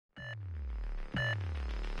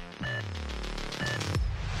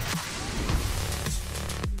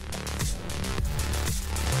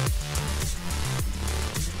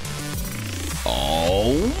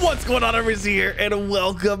What's going on, everybody? Here, and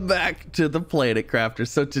welcome back to the Planet Crafter.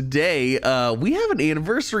 So today we have an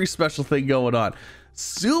anniversary special thing going on.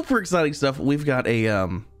 Super exciting stuff. We've got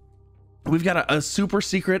a super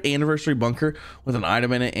secret anniversary bunker with an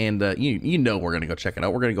item in it, and you know we're gonna go check it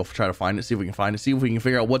out. We're gonna go try to find it, see if we can find it, see if we can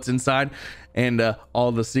figure out what's inside and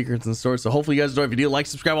all the secrets and stores. So hopefully you guys enjoy. If you do, like,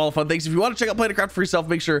 subscribe, all the fun things. If you want to check out Planet Crafter for yourself,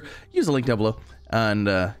 make sure use the link down below. And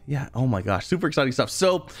yeah, oh my gosh, super exciting stuff.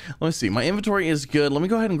 So let me see, my inventory is good. Let me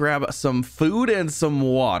go ahead and grab some food and some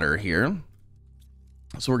water here.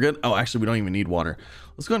 So we're good. Oh, actually, we don't even need water.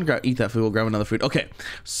 Let's go ahead and eat that food. We'll grab another food. Okay,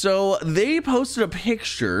 so they posted a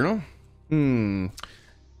picture.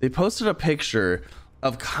 They posted a picture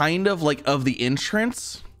of kind of like of the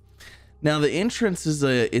entrance. Now the entrance is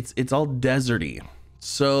it's all deserty.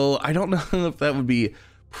 So I don't know if that would be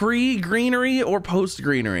pre-greenery or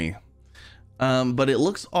post-greenery. But it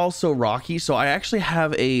looks also rocky. So I actually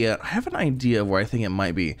have I have an idea of where I think it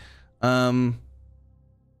might be.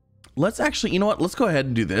 Let's actually, you know what? Let's go ahead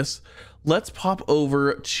and do this. Let's pop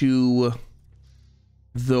over to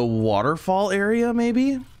the waterfall area,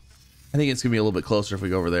 maybe. I think it's gonna be a little bit closer if we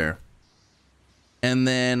go over there. And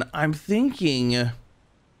then I'm thinking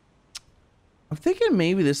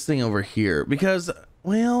maybe this thing over here, because,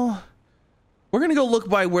 well, we're gonna go look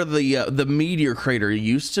by where the meteor crater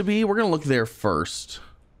used to be. We're gonna look there first,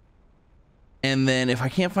 and then if I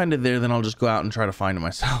can't find it there, then I'll just go out and try to find it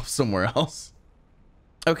myself somewhere else.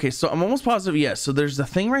 Okay, so I'm almost positive. Yes, so there's the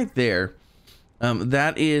thing right there.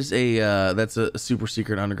 That is that's a super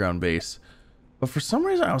secret underground base. But for some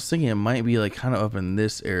reason, I was thinking it might be like kind of up in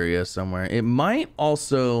this area somewhere. It might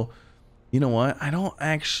also, you know what? I don't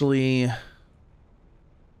actually.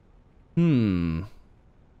 They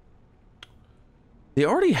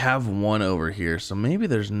already have one over here, so maybe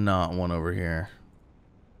there's not one over here.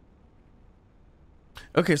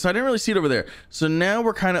 Okay, so I didn't really see it over there. So now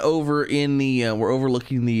we're kind of over in the we're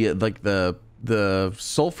overlooking the like the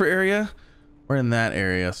sulfur area. We're in that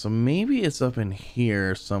area, so maybe it's up in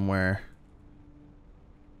here somewhere.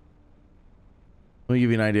 Let me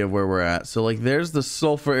give you an idea of where we're at. So like there's the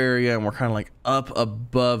sulfur area, and we're kind of like up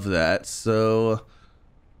above that. So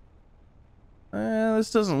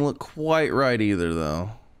this doesn't look quite right either,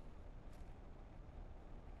 though.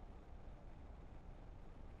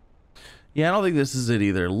 Yeah, I don't think this is it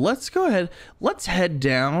either. Let's go ahead. Let's head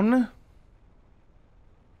down.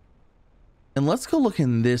 And let's go look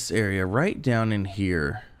in this area right down in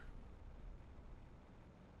here.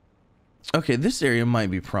 Okay, this area might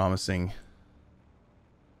be promising.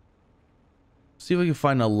 See if we can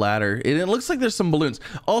find a ladder. And it looks like there's some balloons.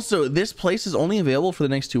 Also, this place is only available for the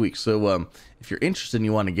next 2 weeks. So if you're interested and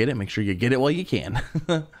you want to get it, make sure you get it while you can.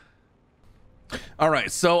 All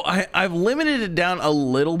right, so I've limited it down a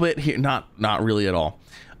little bit here. Not really at all.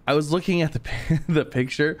 I was looking at the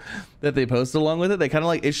picture that they posted along with it. They kind of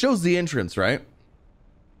like, it shows the entrance, right?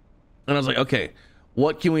 And I was like, okay,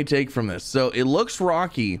 what can we take from this? So it looks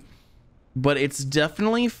rocky, but it's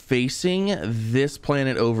definitely facing this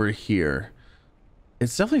planet over here.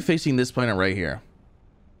 It's definitely facing this planet right here,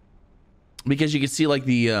 because you can see like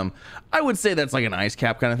the I would say that's like an ice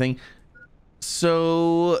cap kind of thing.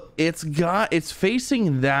 So it's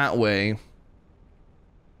facing that way.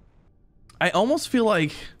 I almost feel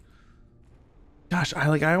like, gosh,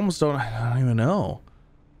 I almost don't even know.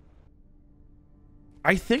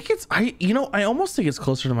 I think I almost think it's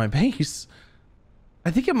closer to my base. I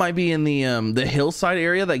think it might be in the hillside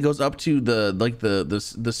area that goes up to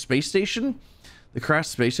the space station. The crash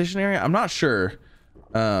space station area. I'm not sure.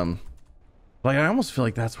 Like I almost feel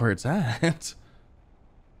like that's where it's at.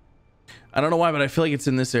 I don't know why, but I feel like it's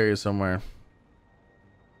in this area somewhere.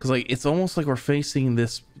 Cause like it's almost like we're facing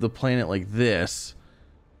the planet like this.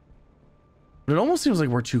 But it almost seems like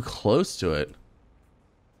we're too close to it.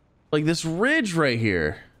 Like this ridge right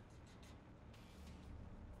here.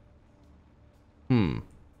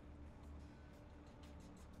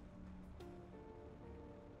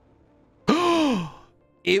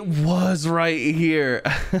 It was right here.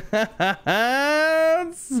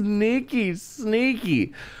 Sneaky.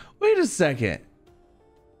 Wait a second.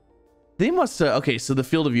 They must have, okay, so the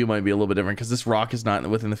field of view might be a little bit different because this rock is not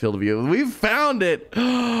within the field of view. We found it.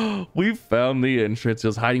 We found the entrance. It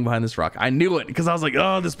was hiding behind this rock. I knew it because I was like,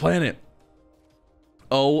 oh, this planet.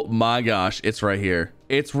 Oh my gosh, it's right here.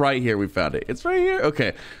 It's right here. We found it. It's right here.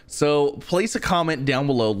 Okay, so place a comment down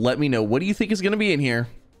below. Let me know, what do you think is going to be in here?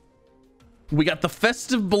 We got the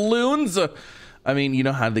festive balloons. I mean, you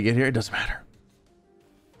know how they get here. It doesn't matter.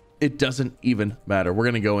 It doesn't even matter. We're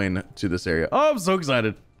going to go into this area. Oh, I'm so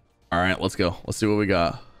excited. All right, let's go. Let's see what we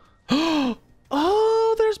got.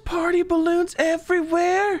 Oh, there's party balloons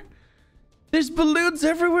everywhere. There's balloons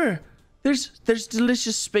everywhere. There's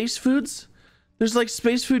delicious space foods. There's like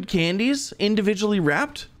space food candies individually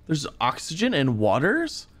wrapped. There's oxygen and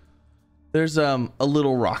waters. There's a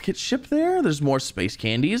little rocket ship there. There's more space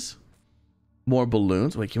candies. More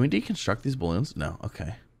balloons. Wait, can we deconstruct these balloons? No.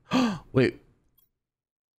 Okay. Wait.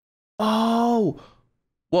 Oh.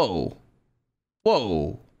 Whoa.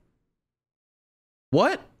 Whoa.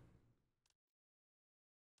 What?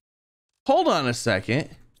 Hold on a second.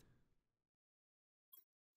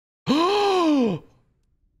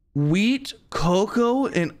 Wheat, cocoa,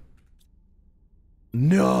 and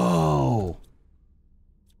no.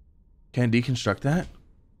 Can I deconstruct that?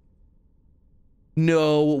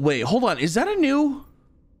 No, wait, hold on. Is that a new?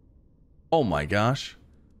 Oh my gosh.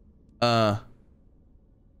 Hold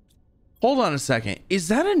on a second. Is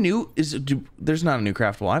that a new? There's not a new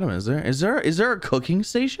craftable item, is there? Is there a cooking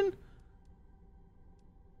station?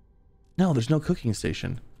 No, there's no cooking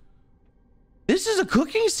station. This is a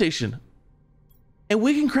cooking station. And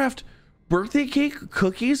we can craft birthday cake,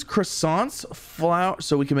 cookies, croissants, flour.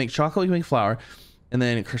 So we can make chocolate, we can make flour, and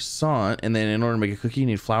then croissant. And then in order to make a cookie, you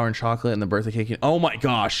need flour and chocolate, and the birthday cake. Oh my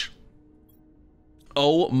gosh.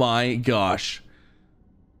 Oh my gosh.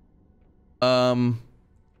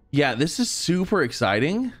 Yeah, this is super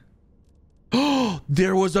exciting. Oh,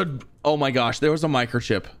 there was a, oh my gosh, there was a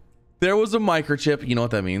microchip. There was a microchip. You know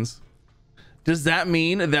what that means? Does that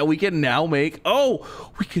mean that we can now make,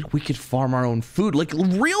 oh, we could farm our own food, like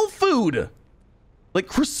real food, like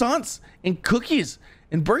croissants and cookies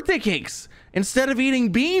and birthday cakes instead of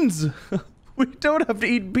eating beans? We don't have to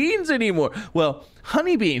eat beans anymore. Well,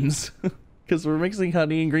 honey beans, because we're mixing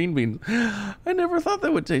honey and green beans. I never thought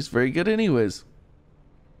that would taste very good anyways.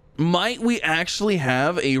 Might we actually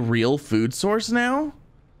have a real food source now?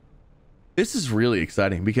 This is really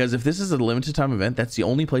exciting because if this is a limited time event, that's the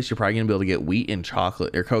only place you're probably gonna be able to get wheat and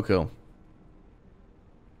chocolate or cocoa.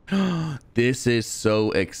 This is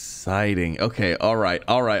so exciting. Okay, all right,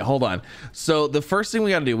 hold on. So the first thing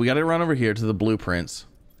we gotta do, we gotta run over here to the blueprints.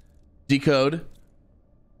 Decode.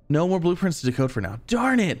 No more blueprints to decode for now.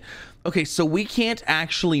 Darn it. Okay, so we can't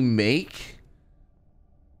actually make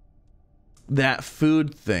that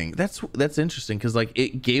food thing. That's interesting because like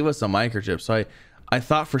it gave us a microchip. So I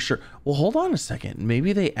thought for sure. Well, hold on a second.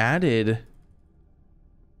 Maybe they added.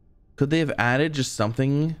 Could they have added just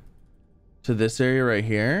something to this area right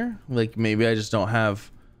here? Like maybe I just don't have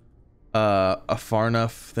a far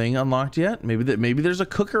enough thing unlocked yet. Maybe there's a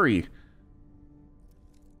cookery.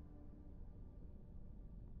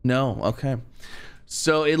 No. Okay.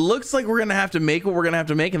 So it looks like we're gonna have to make what we're gonna have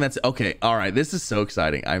to make, and that's okay. All right. This is so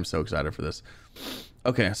exciting. I'm so excited for this.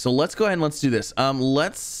 Okay. So let's go ahead and let's do this.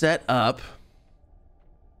 Let's set up.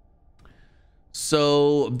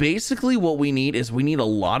 So basically what we need is we need a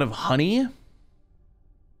lot of honey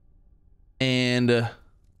and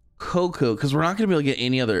cocoa because we're not going to be able to get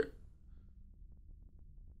any other.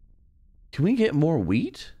 Can we get more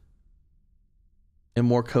wheat and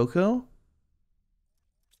more cocoa?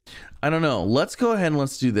 I don't know. Let's go ahead and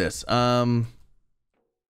let's do this.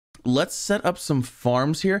 Let's set up some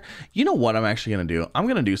farms here. You know what I'm actually going to do? I'm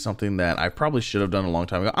going to do something that I probably should have done a long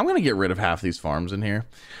time ago. I'm going to get rid of half these farms in here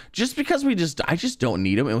just because I just don't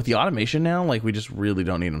need them. And with the automation now, like we just really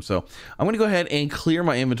don't need them. So I'm going to go ahead and clear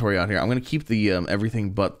my inventory out here. I'm going to keep the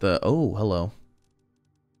everything but the, oh, hello.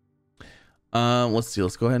 Let's see.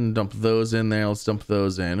 Let's go ahead and dump those in there. Let's dump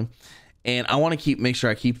those in. And I want to make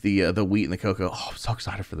sure I keep the wheat and the cocoa. Oh, I'm so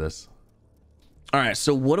excited for this. All right,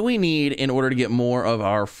 so what do we need in order to get more of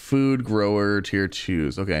our food grower tier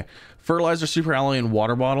 2s? Okay, fertilizer, super alloy, and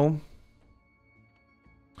water bottle.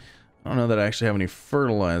 I don't know that I actually have any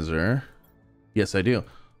fertilizer. Yes, I do.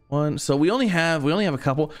 One. So we only have a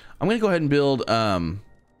couple. I'm gonna go ahead and build. We'll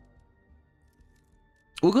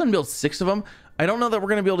go ahead and build 6 of them. I don't know that we're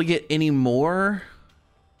gonna be able to get any more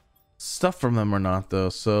stuff from them or not though.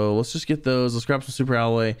 So let's just get those. Let's grab some super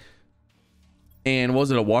alloy. And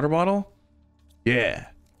was it a water bottle? Yeah.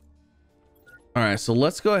 All right, so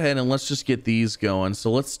let's go ahead and let's just get these going. So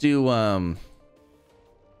let's do oh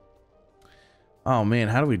man,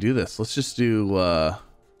 how do we do this? Let's just do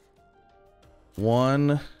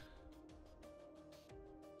 1,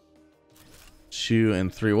 2,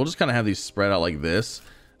 and 3. We'll just kind of have these spread out like this.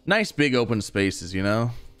 Nice big open spaces, you know.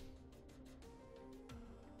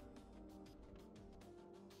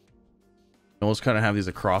 And we'll just kind of have these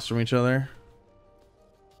across from each other.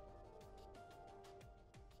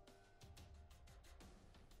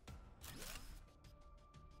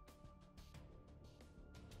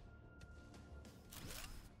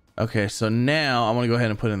 Okay, so now I'm gonna go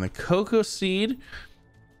ahead and put in the cocoa seed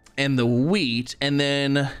and the wheat, and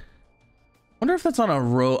then Wonder if that's on a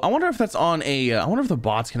row. I wonder if that's on a, I wonder if the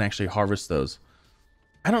bots can actually harvest those.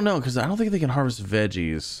 I don't know, because I don't think they can harvest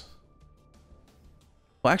veggies.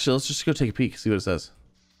 Well, actually, let's just go take a peek, see what it says.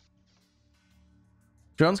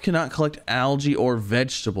 Drones cannot collect algae or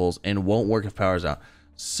vegetables and won't work if power's out.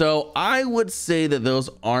 So I would say that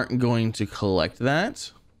those aren't going to collect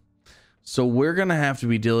that. So we're going to have to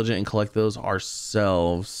be diligent and collect those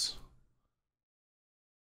ourselves.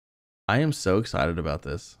 I am so excited about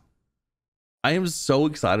this. I am so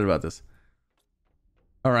excited about this.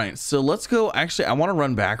 All right, so let's go. Actually, I want to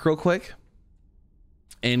run back real quick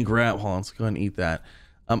and grab, hold on, let's go ahead and eat that.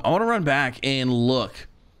 I want to run back and look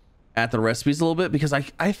at the recipes a little bit because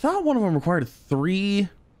I thought one of them required 3.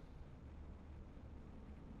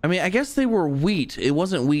 I mean, I guess they were wheat. It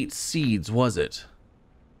wasn't wheat seeds, was it?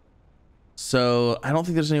 So I don't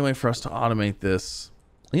think there's any way for us to automate this.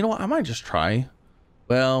 You know what? I might just try.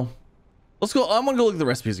 Well, let's go. I'm going to go look at the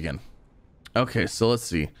recipes again. Okay, so let's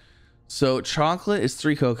see. So chocolate is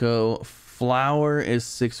 3 cocoa, flour is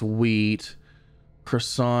 6 wheat,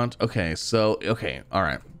 croissant. Okay, so, okay, all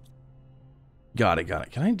right. Got it, got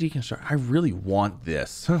it. Can I deconstruct? I really want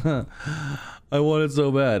this. I want it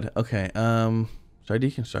so bad. Okay, should I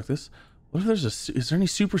deconstruct this? What if there's a, is there any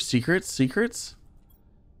super secrets?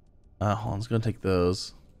 Hold on, let's go take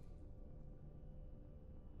those.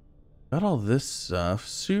 Got all this stuff.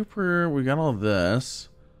 Super, we got all this.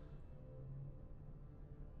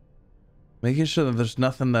 Making sure that there's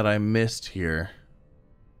nothing that I missed here.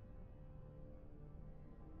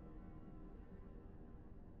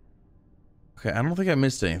 Okay, I don't think I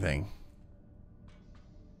missed anything.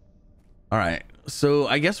 All right, so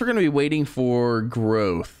I guess we're gonna be waiting for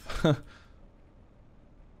growth.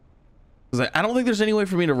 Because I don't think there's any way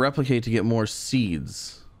for me to replicate to get more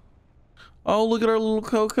seeds. Oh, look at our little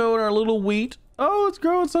cocoa and our little wheat. Oh, it's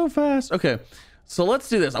growing so fast. Okay, so let's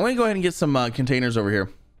do this. I'm gonna go ahead and get some containers over here.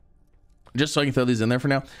 Just so I can throw these in there for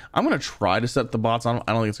now. I'm going to try to set the bots on.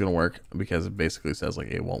 I don't think it's going to work because it basically says like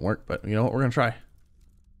it won't work. But you know what? We're going to try.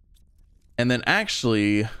 And then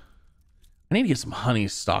actually, I need to get some honey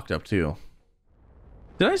stocked up too.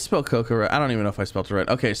 Did I spell cocoa right? I don't even know if I spelled it right.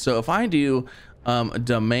 Okay, so if I do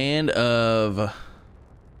demand of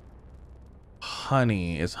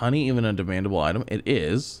honey. Is honey even a demandable item? It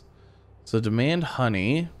is. So demand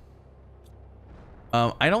honey.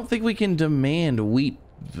 I don't think we can demand wheat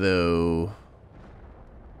though.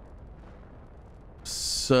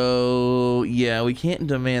 So yeah, we can't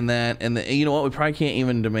demand that. And you know what? We probably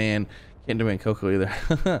can't demand cocoa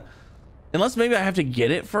either. Unless maybe I have to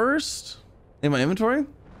get it first in my inventory.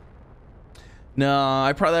 No,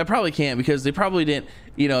 I probably can't because they probably didn't,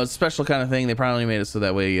 you know, it's a special kind of thing. They probably made it so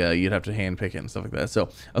that way you'd have to hand pick it and stuff like that. So,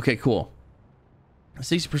 okay, cool.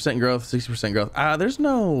 60% growth, 60% growth.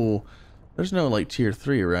 There's no like tier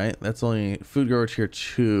 3, right? That's only food grower tier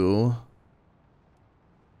 2.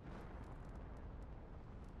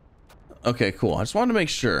 Okay, cool. I just wanted to make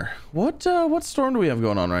sure. What storm do we have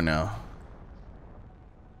going on right now?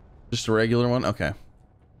 Just a regular one? Okay.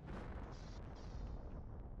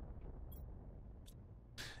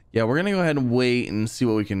 Yeah, we're gonna go ahead and wait and see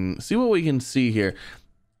what we can see here.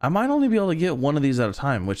 I might only be able to get one of these at a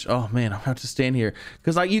time, which, oh man, I'll have to stand here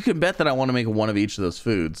because you can bet that I want to make one of each of those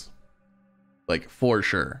foods. Like, for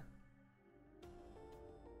sure.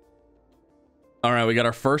 All right, we got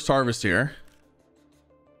our first harvest here.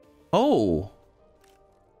 Oh.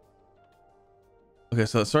 Okay,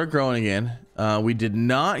 so it started growing again. We did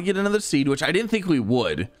not get another seed, which I didn't think we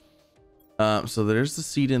would. So there's the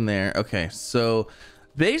seed in there. Okay, so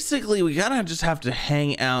basically we gotta just have to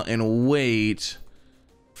hang out and wait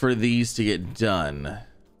for these to get done,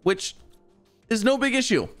 which is no big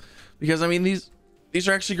issue because I mean these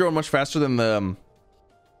are actually growing much faster than the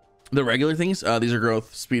regular things. These are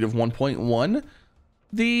growth speed of 1.1.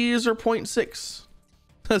 These are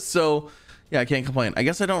 0.6. So yeah, I can't complain. I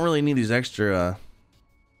guess I don't really need these extra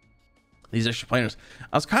planters.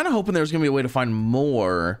 I was kind of hoping there was gonna be a way to find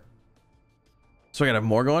more so I gotta have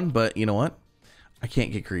more going, but you know what? I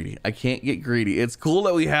can't get greedy. I can't get greedy. It's cool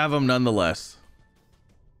that we have them nonetheless.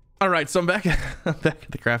 All right, so I'm back back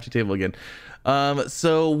at the crafty table again.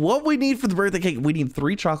 So what we need for the birthday cake, we need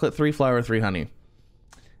 3 chocolate, 3 flour, 3 honey.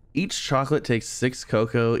 Each chocolate takes 6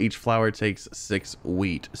 cocoa, each flour takes 6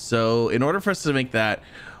 wheat. So in order for us to make that,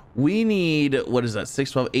 we need, what is that,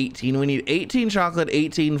 6, 12, 18. We need 18 chocolate,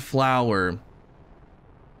 18 flour,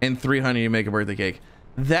 and 3 honey to make a birthday cake.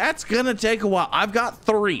 That's gonna take a while. I've got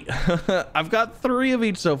 3. I've got 3 of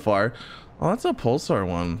each so far. Oh, that's a pulsar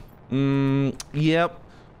one. Yep.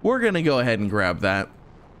 We're gonna go ahead and grab that.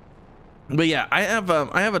 But yeah, I have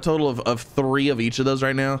a total of 3 of each of those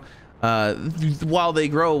right now. While they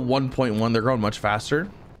grow 1.1, they're growing much faster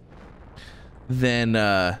than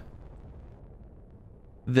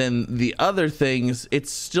the other things.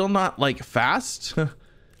 It's still not like fast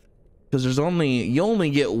because you only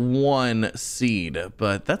get one seed,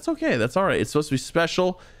 but that's okay. That's all right. It's supposed to be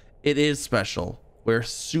special. It is special. We're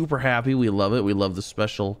super happy. We love it. We love the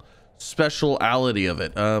speciality of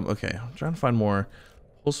it. Okay, I'm trying to find more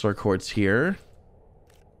pulsar quartz here.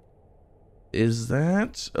 Is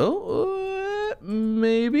that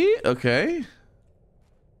maybe okay?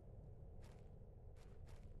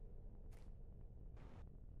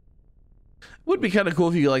 Would be kind of cool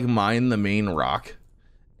if you like mine the main rock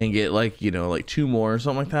and get like, you know, like 2 more or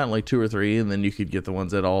something like that, like 2 or 3, and then you could get the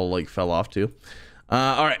ones that all like fell off too.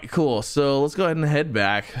 All right, cool. So let's go ahead and head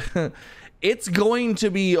back. It's going to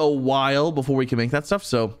be a while before we can make that stuff,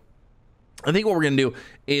 so I think what we're gonna do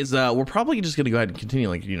is we're probably just gonna go ahead and continue,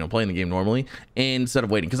 like, you know, playing the game normally instead of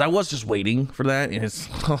waiting, because I was just waiting for that, and it's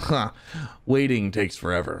waiting takes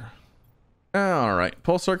forever. All right,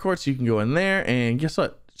 pulsar quartz, you can go in there, and guess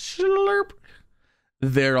what? Slurp.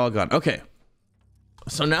 They're all gone. Okay,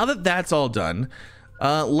 so now that that's all done,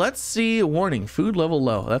 let's see. Warning: food level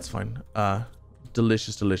low. That's fine.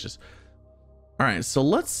 Delicious. All right, so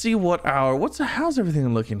let's see what how's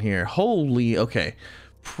everything looking here? Holy, okay.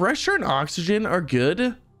 Pressure and oxygen are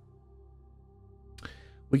good.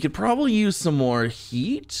 We could probably use some more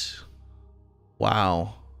heat.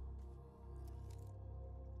 Wow.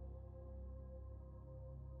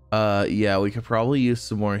 Yeah, we could probably use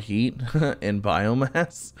some more heat and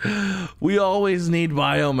biomass. We always need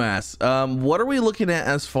biomass. What are we looking at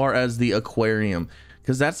as far as the aquarium?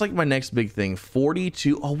 Because that's like my next big thing.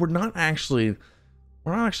 42. Oh, we're not actually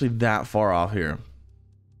that far off here.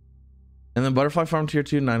 And then butterfly farm tier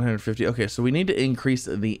 2, 950. Okay, so we need to increase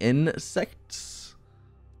the insects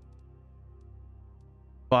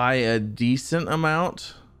by a decent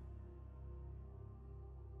amount,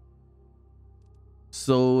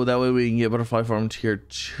 so that way we can get butterfly farm tier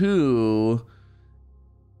 2,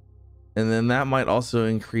 and then that might also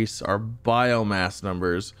increase our biomass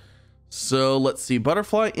numbers. So let's see,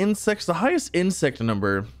 butterfly insects, the highest insect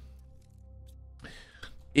number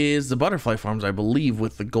is the butterfly farms, I believe,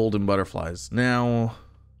 with the golden butterflies. Now,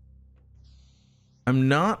 I'm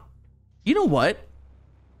not, you know what?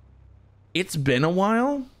 It's been a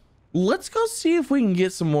while. Let's go see if we can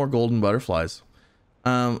get some more golden butterflies.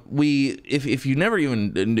 If you never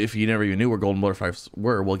even knew where golden butterflies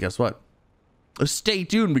were, well, guess what? Stay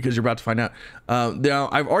tuned, because you're about to find out. Now,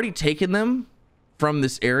 I've already taken them from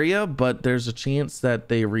this area, but there's a chance that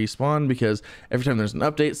they respawn, because every time there's an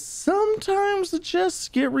update, sometimes the chests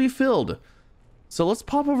get refilled. So let's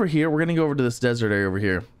pop over here. We're gonna go over to this desert area over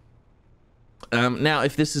here. Now,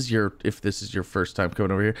 if this is your first time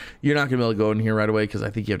coming over here, you're not gonna be able to go in here right away, because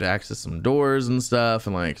I think you have to access some doors and stuff,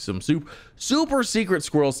 and like some super secret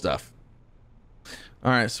squirrel stuff.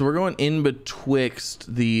 All right, so we're going in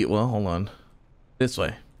betwixt the, well, hold on, this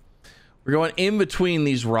way. We're going in between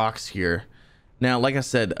these rocks here. Now, like I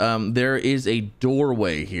said, there is a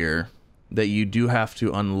doorway here that you do have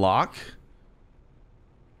to unlock.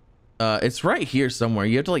 It's right here somewhere.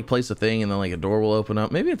 You have to like place a thing, and then like a door will open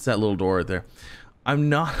up. Maybe it's that little door right there. I'm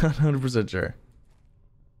not 100% sure.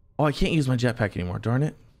 Oh, I can't use my jetpack anymore. Darn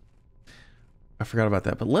it. I forgot about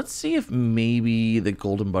that. But let's see if maybe the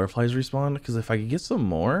golden butterflies respawn, because if I could get some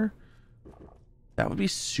more, that would be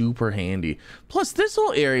super handy. Plus, this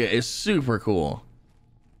whole area is super cool.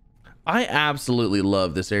 I absolutely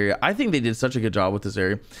love this area. I think they did such a good job with this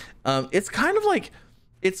area. It's kind of like,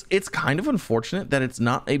 it's kind of unfortunate that it's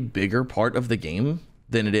not a bigger part of the game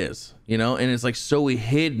than it is, you know, and it's like so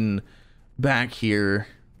hidden back here.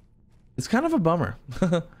 It's kind of a bummer.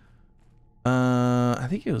 I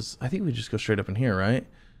think we just go straight up in here, right?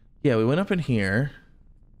 Yeah, we went up in here,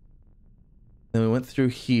 then we went through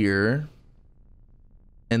here,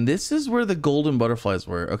 and this is where the golden butterflies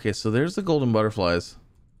were. Okay, so there's the golden butterflies.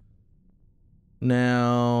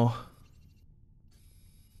 Now,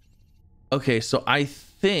 okay, so I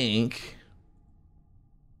think,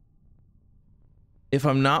 if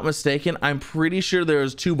I'm not mistaken, I'm pretty sure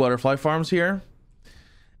there's 2 butterfly farms here,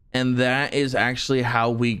 and that is actually how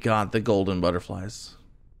we got the golden butterflies.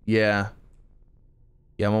 Yeah,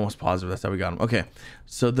 I'm almost positive that's how we got them. Okay,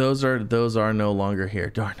 so those are no longer here.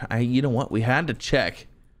 Darn, you know what? We had to check,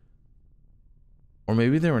 or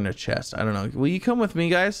maybe they were in a chest. I don't know. Will you come with me,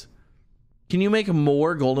 guys? Can you make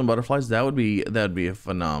more golden butterflies? That'd be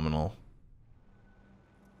phenomenal.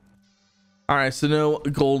 All right, so no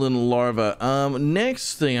golden larva.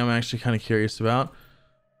 Next thing I'm actually kind of curious about.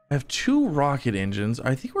 I have 2 rocket engines.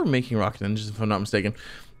 I think we're making rocket engines, if I'm not mistaken.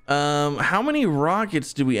 How many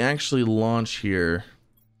rockets do we actually launch here?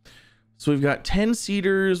 So we've got 10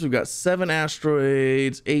 seeders, we've got 7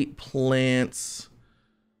 asteroids, 8 plants.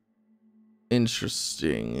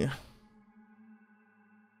 Interesting.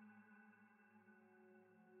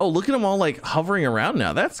 Oh, look at them all like hovering around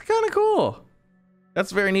now. That's kind of cool.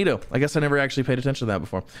 That's very neato. I guess I never actually paid attention to that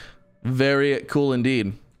before. Very cool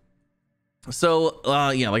indeed. So,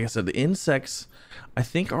 yeah, like I said, the insects, I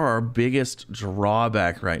think, are our biggest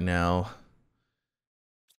drawback right now.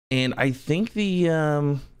 And I think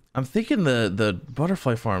I'm thinking the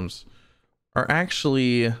butterfly farms are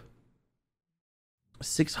actually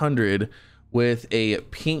 600 with a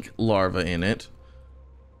pink larva in it,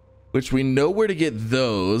 which we know where to get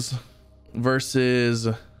those, versus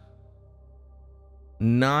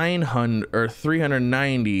 900 or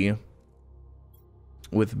 390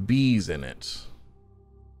 with bees in it.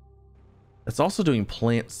 It's also doing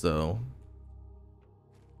plants though.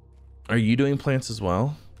 Are you doing plants as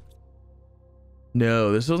well?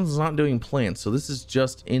 No, this one's not doing plants, so this is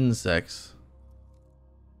just insects.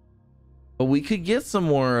 But we could get some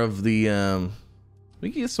more of the we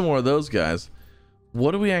could get some more of those guys.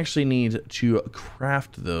 What do we actually need to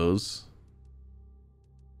craft those?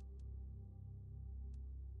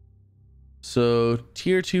 So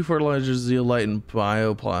tier 2 fertilizer, zeolite, and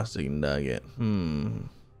bioplastic nugget.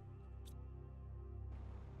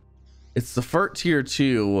 It's the fert tier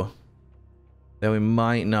 2 that we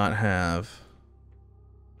might not have.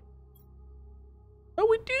 Oh,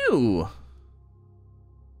 we do.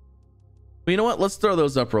 But you know what? Let's throw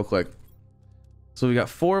those up real quick. So we got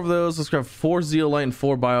 4 of those. Let's grab 4 zeolite and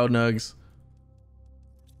 4 bio nugs.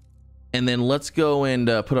 And then let's go and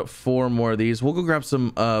put up 4 more of these. We'll go grab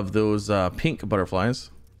some of those pink butterflies.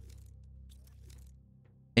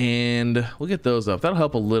 And we'll get those up. That'll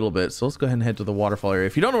help a little bit. So let's go ahead and head to the waterfall area.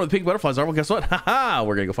 If you don't know where the pink butterflies are, well, guess what? Haha!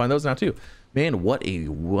 We're going to go find those now too. Man, what a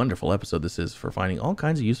wonderful episode this is for finding all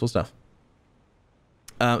kinds of useful stuff.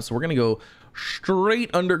 So we're going to go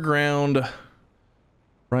straight underground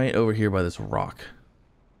right over here by this rock.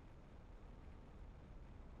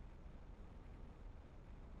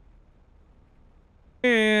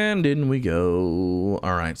 And in we go.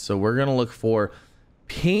 All right, so we're going to look for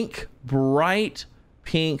pink, bright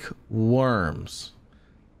pink worms.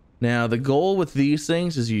 Now, the goal with these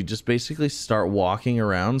things is you just basically start walking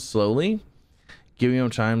around slowly, giving them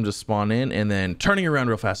time to spawn in, and then turning around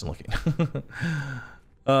real fast and looking.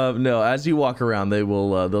 No, as you walk around,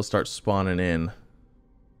 they'll start spawning in.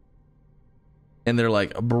 And they're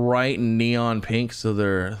like bright neon pink, so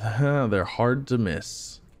they're hard to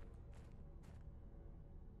miss.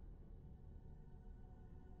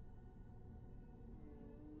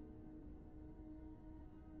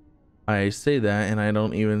 I say that and I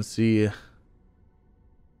don't even see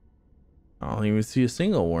a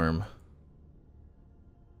single worm.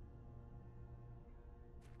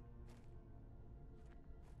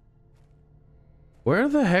 Where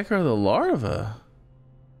the heck are the larvae?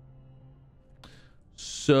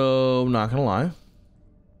 So, not gonna lie,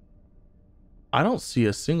 I don't see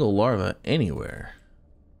a single larva anywhere.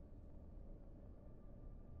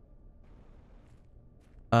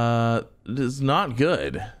 It is not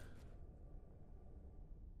good.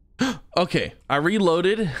 Okay, I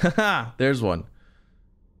reloaded. There's one.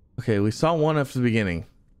 Okay, we saw one after the beginning.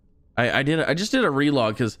 I just did a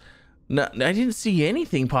relog because I didn't see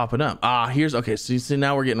anything popping up. Here's okay. So you see,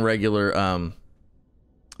 now we're getting regular.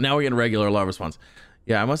 Now we're getting regular larva spawns.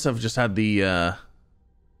 Yeah, I must have just had the.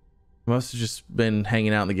 Must have just been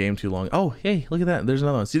hanging out in the game too long. Oh, hey, look at that. There's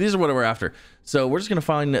another one. See, these are what we're after. So we're just gonna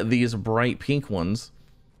find these bright pink ones,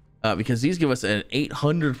 because these give us an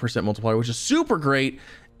 800% multiplier, which is super great.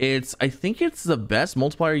 I think it's the best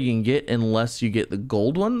multiplier you can get unless you get the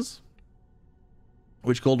gold ones,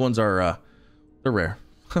 which gold ones are they're rare.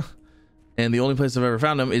 And the only place I've ever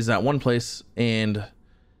found them is that one place, and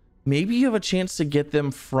maybe you have a chance to get them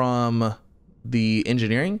from the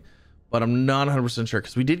engineering, but I'm not 100% sure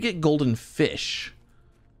because we did get golden fish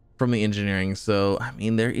from the engineering, so I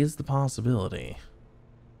mean there is the possibility.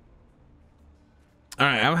 All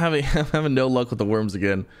right, I'm having no luck with the worms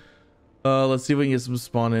again. Let's see if we can get some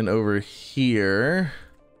spawn in over here.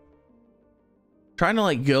 Trying to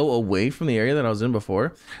like go away from the area that I was in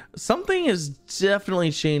before. Something has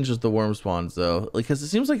definitely changed with the worm spawns though, because it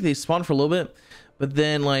seems like they spawn for a little bit, but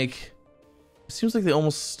then like it seems like they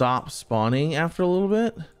almost stop spawning after a little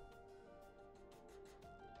bit.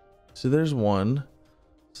 So there's one.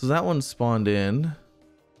 So that one spawned in.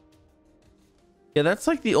 Yeah, that's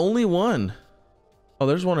like the only one. Oh,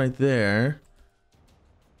 there's one right there.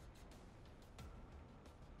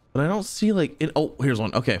 But I don't see like it. Oh, here's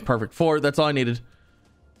one. Okay, perfect. 4. That's all I needed.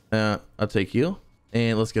 I'll take you,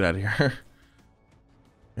 and let's get out of here.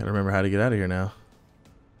 Gotta remember how to get out of here now.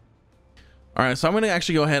 All right, so I'm gonna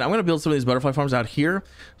actually go ahead. I'm gonna build some of these butterfly farms out here,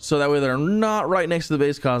 so that way they're not right next to the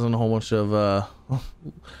base, causing a whole bunch of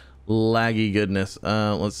laggy goodness.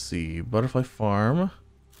 Let's see, butterfly farm.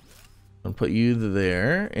 I'll put you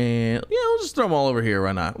there, and yeah, we'll just throw them all over here.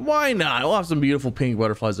 Why not? Why not? We'll have some beautiful pink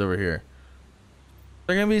butterflies over here.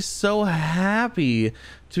 They're gonna be so happy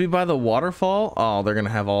to be by the waterfall. Oh, they're gonna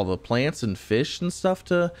have all the plants and fish and stuff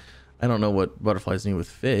to. I don't know what butterflies need with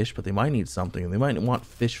fish, but they might need something. They might want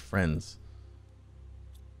fish friends.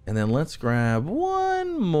 And then let's grab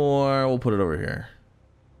one more. We'll put it over here.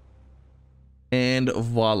 And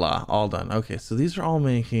voila, all done. Okay, so these are all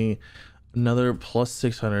making another plus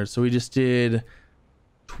 600. So we just did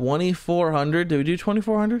 2,400. Did we do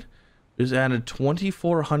 2,400? We just added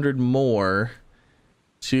 2,400 more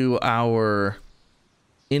to our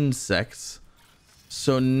insects.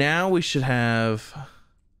 So now we should have...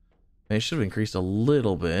 It should have increased a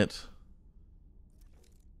little bit.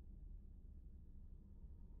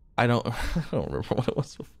 I don't remember what it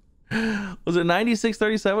was. Was it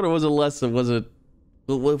 9637 or was it less? Was it?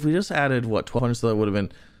 Well, if we just added what 1,200, so that would have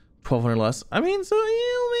been 1,200 less. I mean, so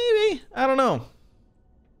yeah, maybe. I don't know.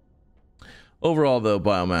 Overall, though,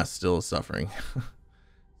 biomass still is suffering.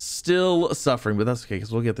 Still suffering, but that's okay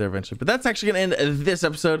because we'll get there eventually. But that's actually gonna end this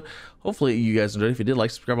episode. Hopefully you guys enjoyed. If you did, like,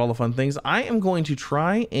 subscribe, all the fun things. I am going to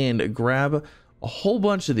try and grab a whole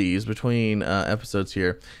bunch of these between episodes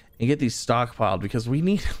here and get these stockpiled because we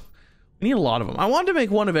need a lot of them. I wanted to make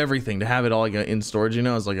one of everything to have it all like in storage, you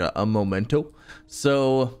know, as like a memento.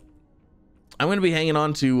 So I'm going to be hanging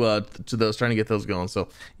on to those, trying to get those going. So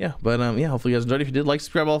yeah, but yeah, hopefully you guys enjoyed. If you did, like,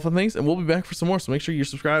 subscribe, all the fun things, and we'll be back for some more. So make sure you're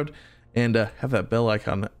subscribed and have that bell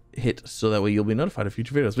icon hit so that way you'll be notified of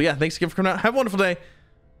future videos. But yeah, thanks again for coming out. Have a wonderful day.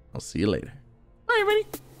 I'll see you later. Bye,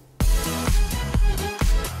 everybody.